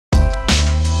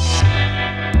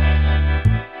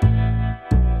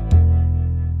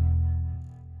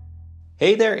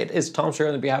Hey there, it is Tom here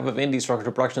on behalf of Indie Structure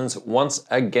Productions once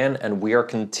again, and we are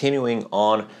continuing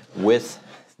on with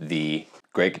the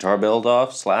Great Guitar Build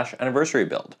Off / Anniversary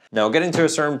build. Now, getting to a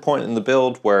certain point in the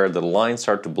build where the lines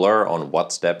start to blur on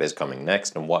what step is coming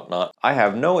next and whatnot, I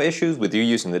have no issues with you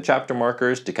using the chapter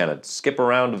markers to kind of skip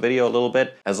around the video a little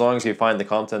bit, as long as you find the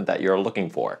content that you're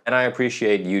looking for. And I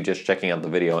appreciate you just checking out the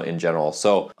video in general,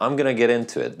 so I'm gonna get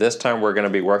into it. This time we're gonna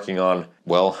be working on,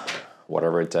 well,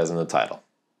 whatever it says in the title.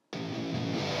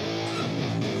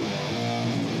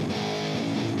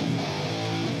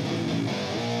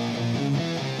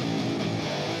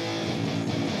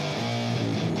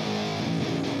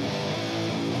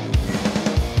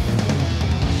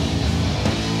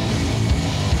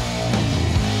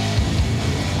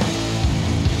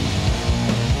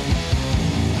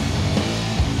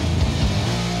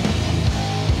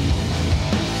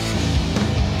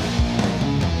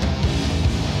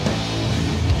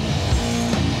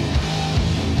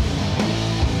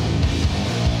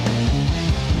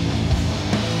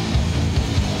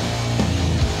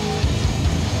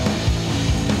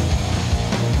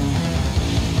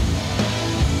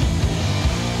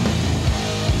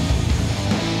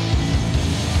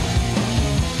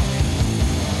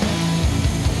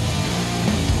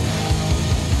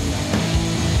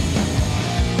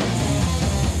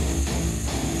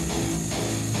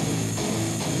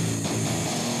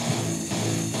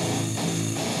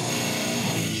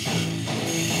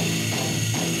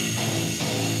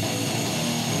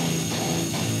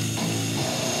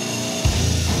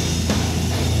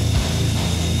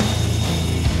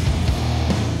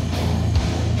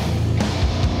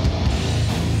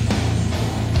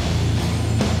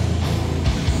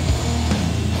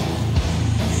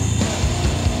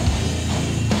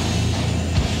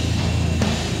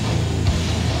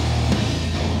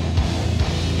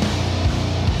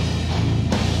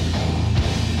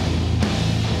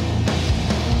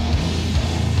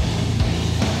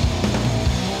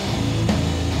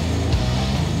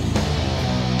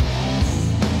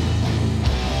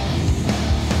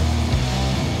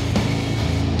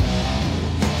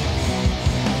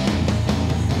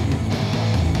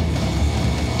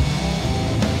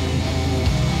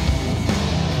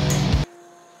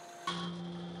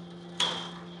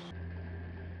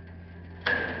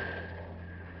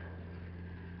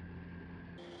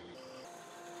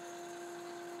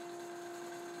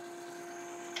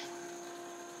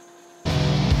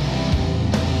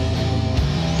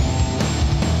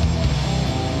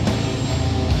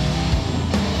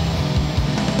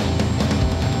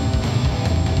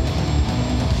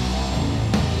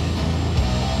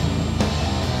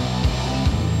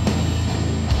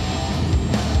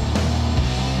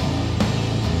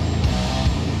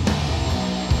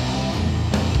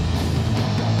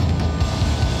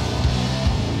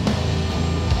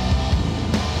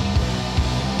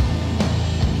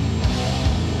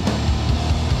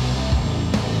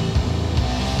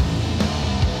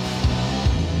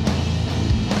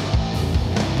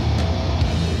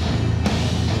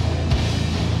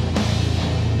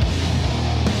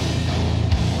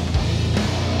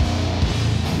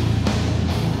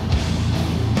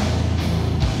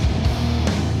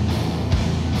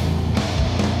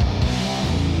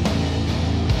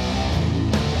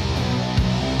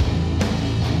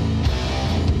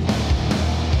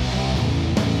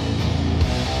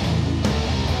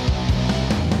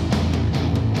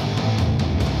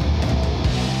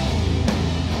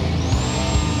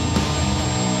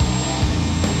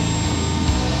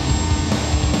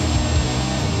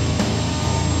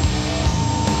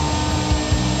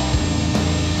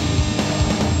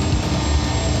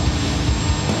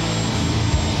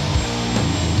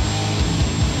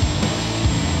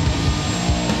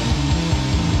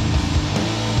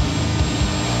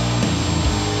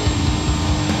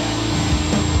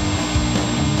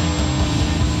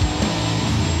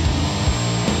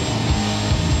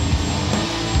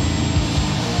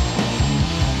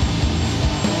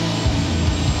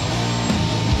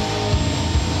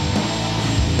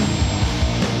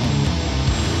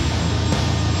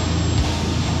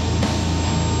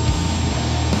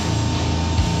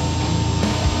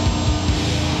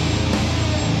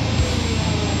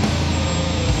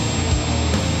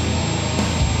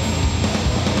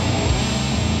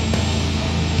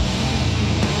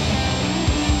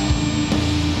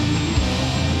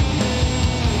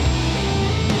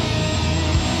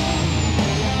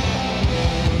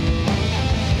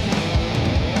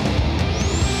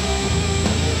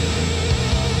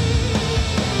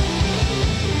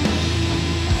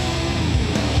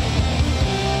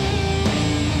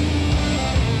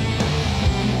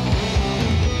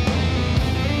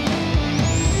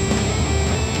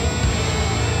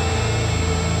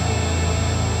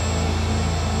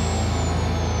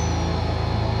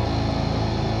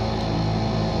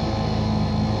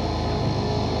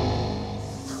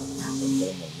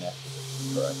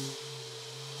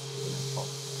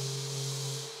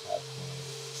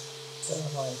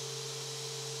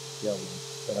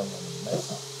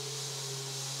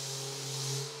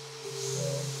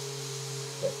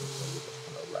 continue this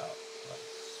kind of route.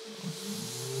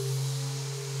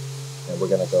 And we're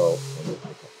going to go into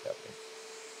pickup tapping.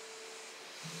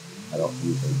 I don't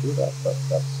usually do that, but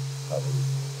that's how we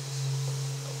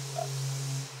know that.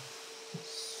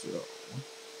 So.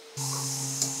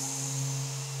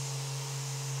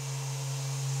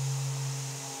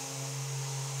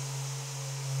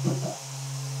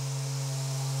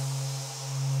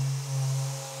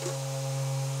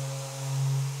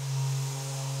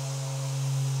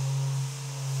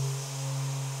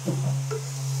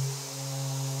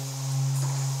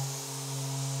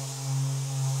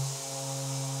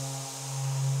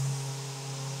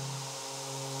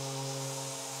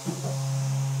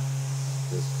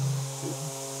 This comes to,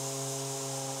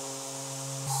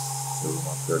 so we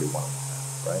want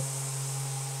 31.5, right?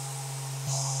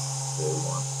 So we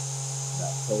want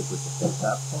that paper to hit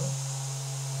that point,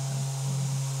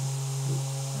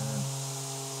 and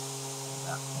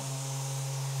that point.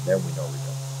 Then we know we're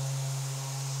done.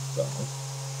 So,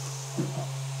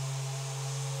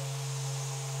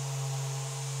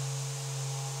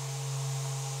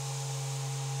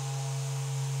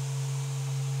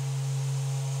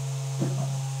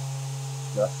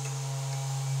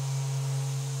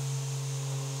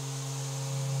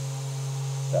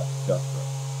 that's just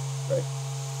right.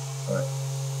 All right.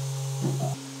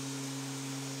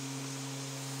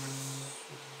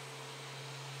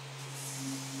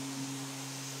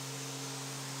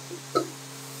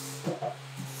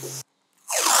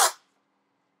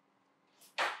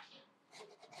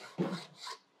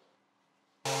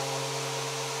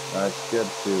 Now it's good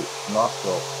to not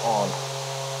go on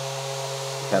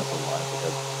the pencil line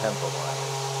because the pencil line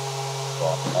is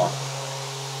gone off the line.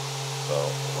 So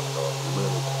we want to go a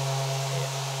little bit in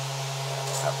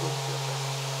and have room to adjust.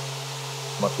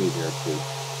 It's much easier to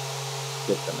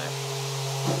fit the neck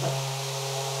than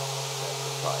to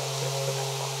try and fit the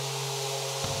neck pocket.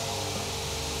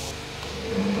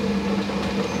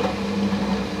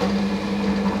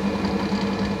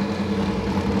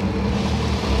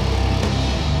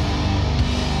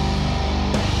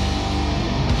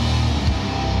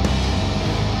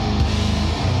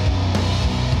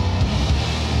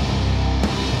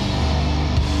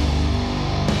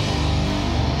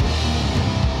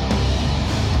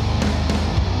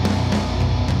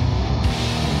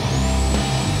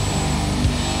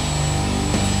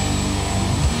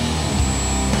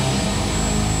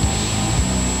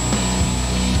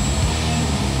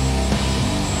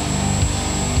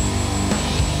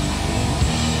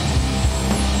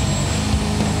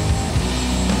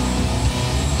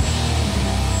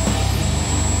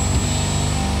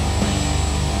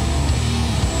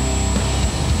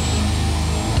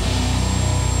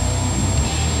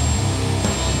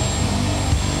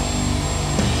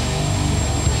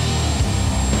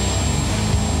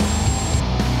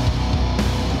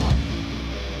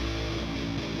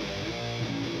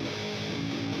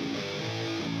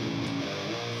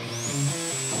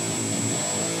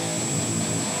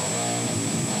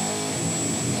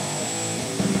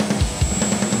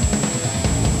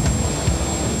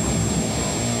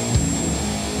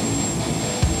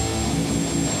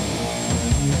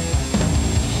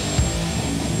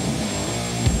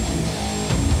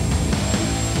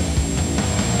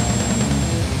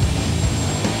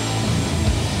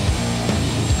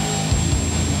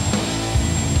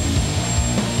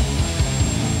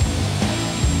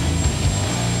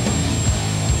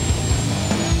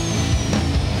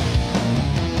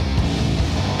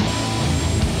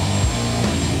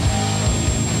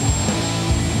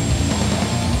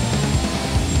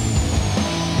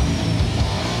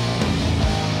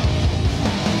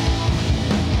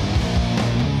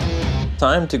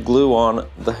 Time to glue on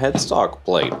the headstock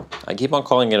plate. I keep on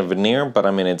calling it a veneer, but I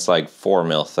mean it's like 4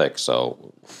 mil thick,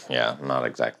 so yeah, not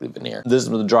exactly veneer. This is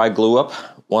the dry glue up.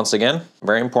 Once again,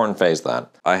 very important phase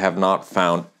that. I have not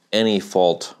found any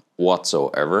fault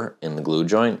whatsoever in the glue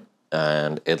joint,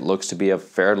 and it looks to be a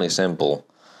fairly simple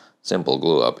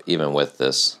glue up, even with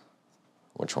this,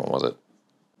 which one was it?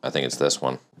 I think it's this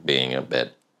one, being a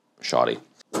bit shoddy.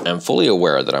 I'm fully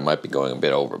aware that I might be going a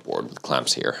bit overboard with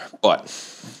clamps here, but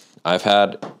I've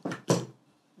had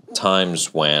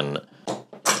times when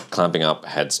clamping up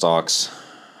headstocks,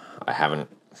 I haven't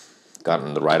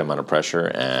gotten the right amount of pressure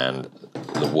and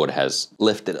the wood has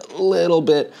lifted a little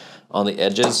bit on the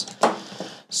edges.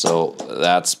 So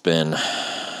that's been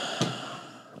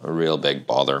a real big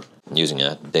bother. I'm using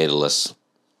a dataless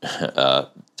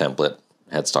template,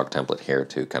 headstock template here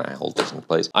to kind of hold this in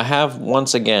place. I have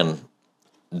once again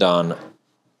done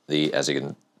the, as you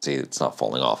can see, it's not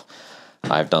falling off.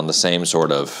 I've done the same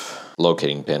sort of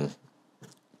locating pin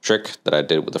trick that I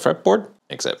did with the fretboard,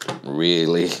 makes it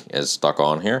really is stuck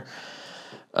on here.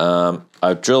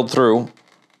 I've drilled through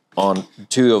on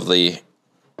 2 of the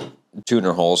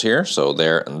tuner holes here, so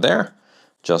there and there,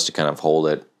 just to kind of hold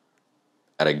it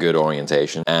at a good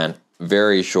orientation, and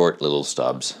very short little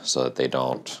stubs so that they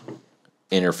don't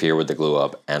interfere with the glue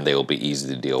up, and they will be easy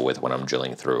to deal with when I'm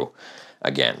drilling through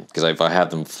again. Because if I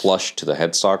have them flush to the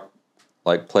headstock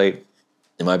like plate,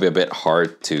 it might be a bit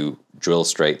hard to drill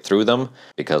straight through them,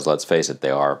 because let's face it, they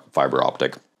are fiber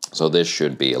optic. So this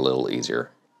should be a little easier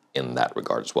in that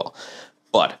regard as well.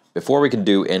 But before we can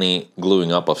do any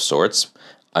gluing up of sorts,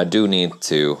 I do need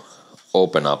to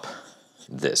open up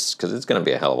this, because it's going to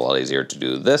be a hell of a lot easier to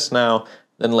do this now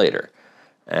than later.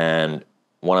 And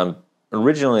what I'm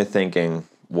originally thinking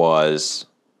was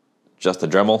just a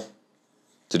Dremel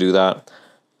to do that,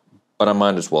 but I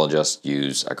might as well just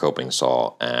use a coping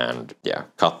saw and yeah,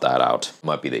 cut that out.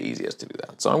 Might be the easiest to do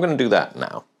that. So I'm going to do that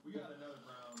now.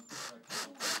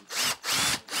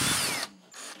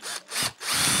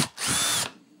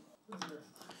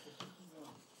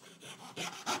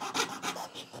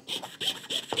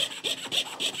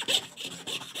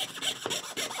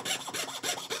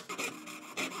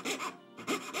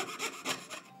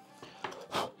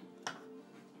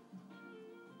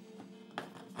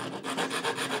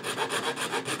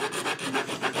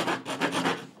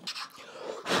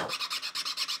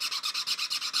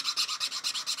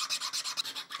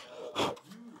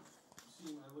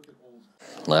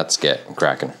 Let's get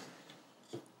cracking.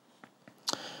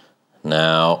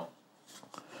 Now,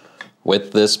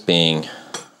 with this being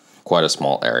quite a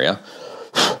small area,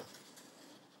 I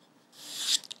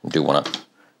do want to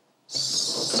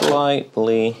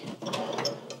slightly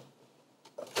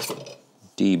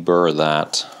deburr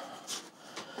that.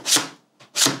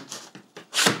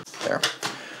 There.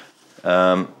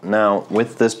 Now,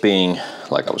 with this being,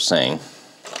 like I was saying,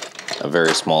 a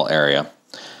very small area,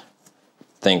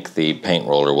 I think the paint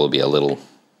roller will be a little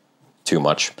too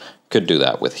much. Could do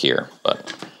that with here,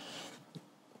 but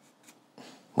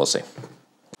we'll see.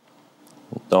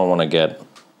 Don't want to get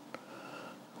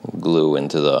glue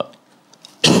into the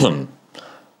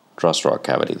truss rod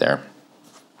cavity there.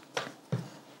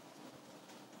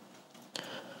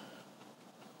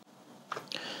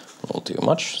 A little too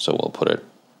much, so we'll put it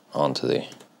onto the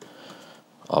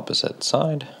opposite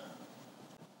side.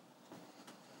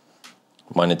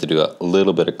 Might need to do a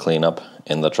little bit of cleanup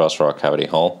in the truss rod cavity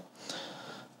hole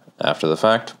after the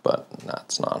fact, but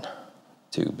that's not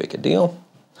too big a deal.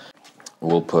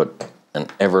 We'll put an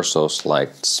ever so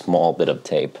slight small bit of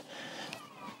tape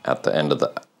at the end of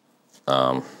the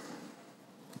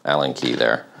Allen key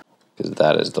there, because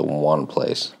that is the one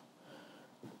place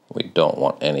we don't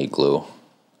want any glue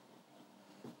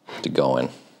to go in.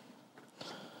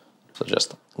 So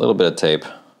just a little bit of tape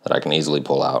that I can easily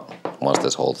pull out once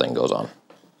this whole thing goes on.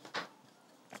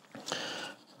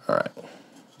 All right.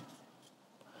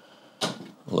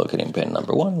 Locating pin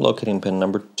number 1, locating pin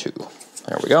number 2.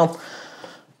 There we go.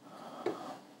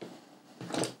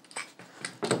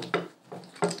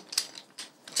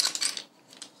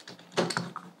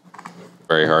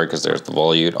 Very hard because there's the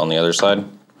volute on the other side,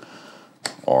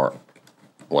 or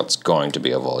what's going to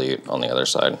be a volute on the other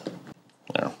side.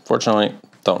 Yeah, fortunately,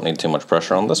 don't need too much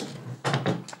pressure on this.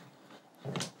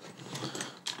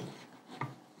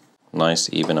 Nice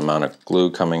even amount of glue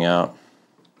coming out.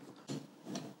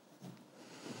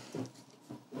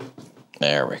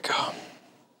 There we go.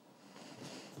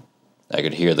 I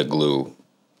could hear the glue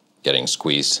getting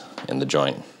squeezed in the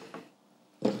joint.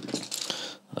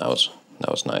 That was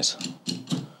nice.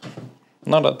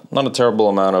 Not a terrible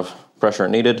amount of pressure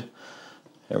needed.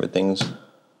 Everything's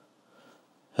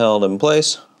held in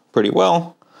place pretty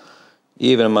well.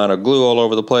 Even amount of glue all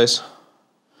over the place.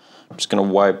 I'm just gonna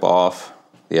wipe off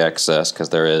the excess because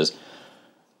there is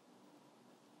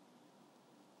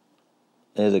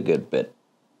a good bit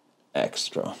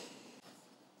extra. All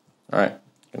right,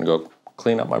 gonna go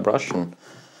clean up my brush and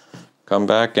come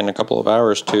back in a couple of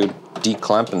hours to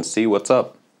declamp and see what's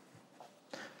up.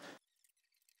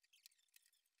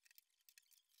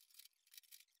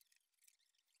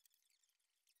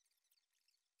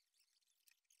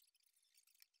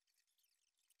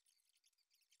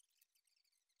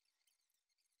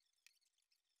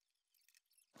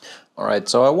 All right,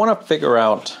 so I want to figure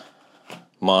out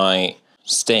my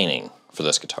staining for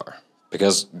this guitar,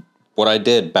 because what I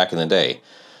did back in the day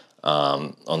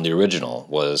on the original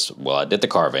was, well, I did the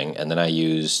carving and then I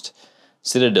used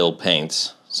Citadel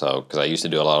paints. So, because I used to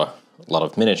do a lot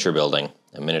of miniature building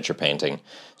and miniature painting,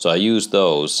 so I used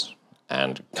those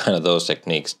and kind of those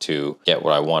techniques to get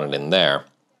what I wanted in there.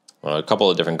 a couple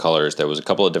of different colors. There was a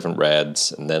couple of different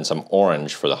reds, and then some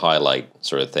orange for the highlight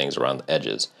sort of things around the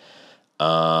edges.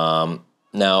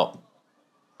 Now,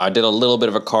 I did a little bit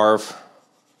of a carve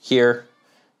here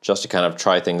just to kind of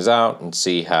try things out and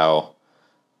see how,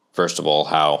 first of all,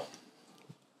 how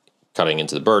cutting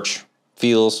into the birch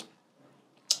feels,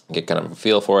 get kind of a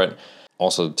feel for it.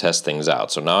 Also test things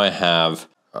out. So now I have,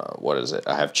 what is it?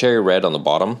 I have cherry red on the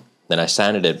bottom. Then I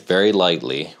sanded it very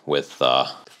lightly with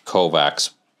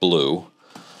Kovacs blue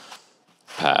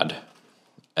pad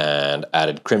and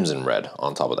added crimson red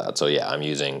on top of that. So yeah, I'm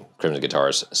using Crimson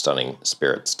Guitars Stunning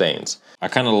Spirit stains. I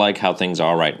kind of like how things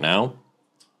are right now,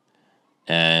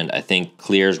 and I think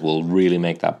clears will really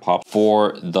make that pop.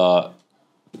 For the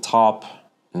top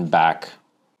and back,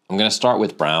 I'm gonna start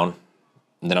with brown,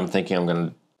 and then I'm thinking I'm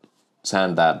gonna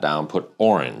sand that down, put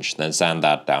orange, then sand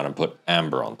that down and put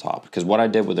amber on top. Because what I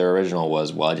did with the original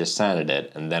was, well, I just sanded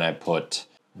it, and then I put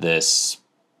this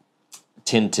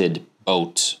tinted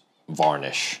oat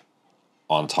varnish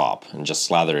on top and just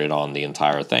slathered it on the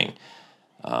entire thing.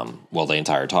 Well, the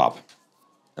entire top.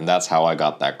 And that's how I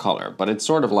got that color. But it's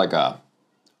sort of like a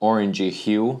orangey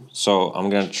hue, so I'm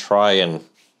gonna try and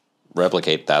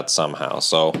replicate that somehow.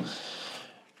 So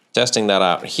testing that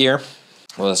out here.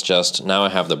 Let's just, now I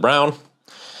have the brown,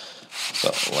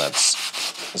 so let's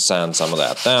sand some of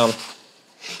that down.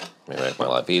 Maybe make my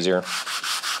life easier.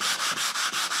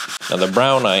 Now the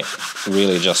brown I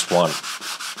really just want,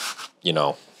 you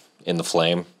know, in the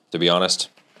flame, to be honest.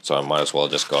 So I might as well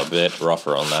just go a bit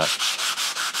rougher on that.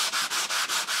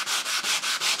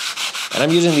 And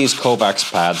I'm using these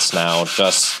Kovacs pads now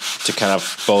just to kind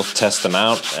of both test them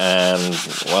out and,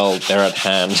 well, they're at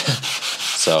hand.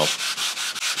 So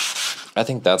I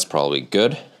think that's probably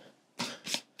good.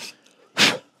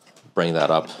 Bring that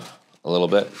up a little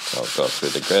bit. I'll go through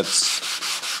the grits.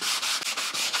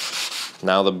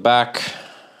 Now the back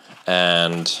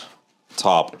and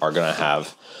top are gonna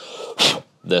have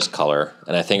this color,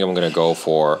 and I think I'm gonna go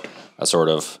for a sort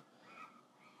of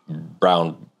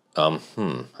brown,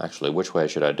 actually, which way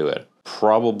should I do it?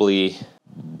 Probably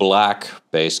black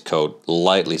base coat,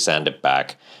 lightly sand it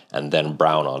back, and then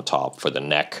brown on top for the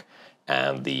neck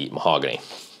and the mahogany.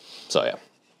 So yeah,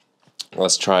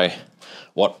 let's try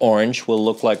what orange will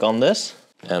look like on this,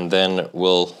 and then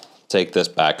we'll take this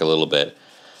back a little bit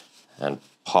and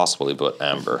possibly put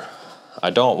amber. I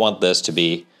don't want this to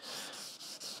be,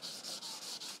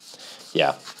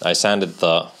 yeah, I sanded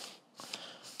the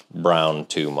brown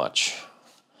too much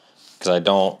because I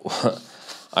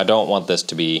don't want this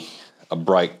to be a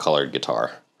bright colored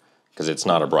guitar, because it's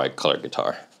not a bright colored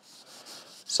guitar.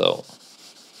 So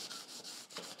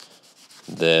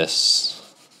this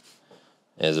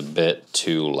is a bit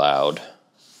too loud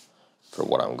for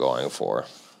what I'm going for.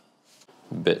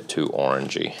 A bit too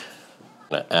orangey. I'm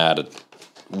gonna add,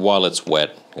 while it's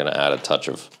wet, I'm gonna add a touch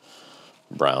of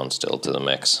brown still to the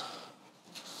mix.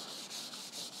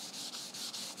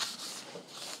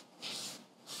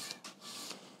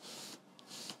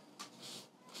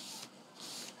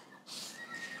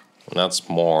 And that's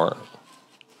more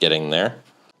getting there.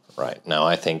 Right, now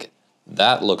I think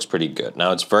that looks pretty good.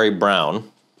 Now it's very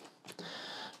brown,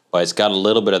 but it's got a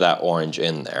little bit of that orange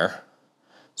in there.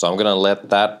 So I'm gonna let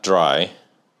that dry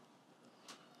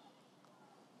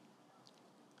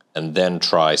and then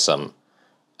try some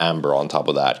amber on top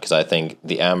of that, because I think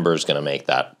the amber is gonna make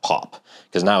that pop.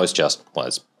 Because now it's just, well,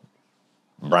 it's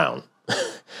brown.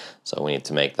 So we need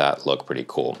to make that look pretty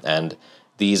cool. And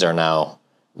these are now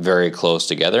very close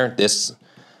together. This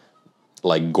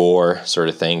like gore sort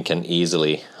of thing can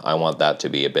easily, I want that to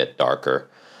be a bit darker.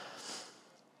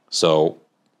 So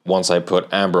once I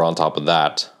put amber on top of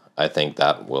that, I think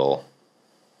that will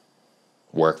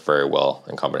work very well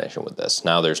in combination with this.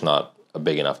 Now there's not a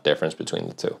big enough difference between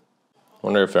the two. I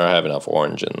wonder if I have enough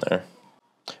orange in there.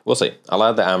 We'll see. I'll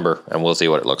add the amber and we'll see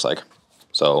what it looks like.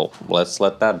 So let's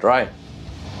let that dry.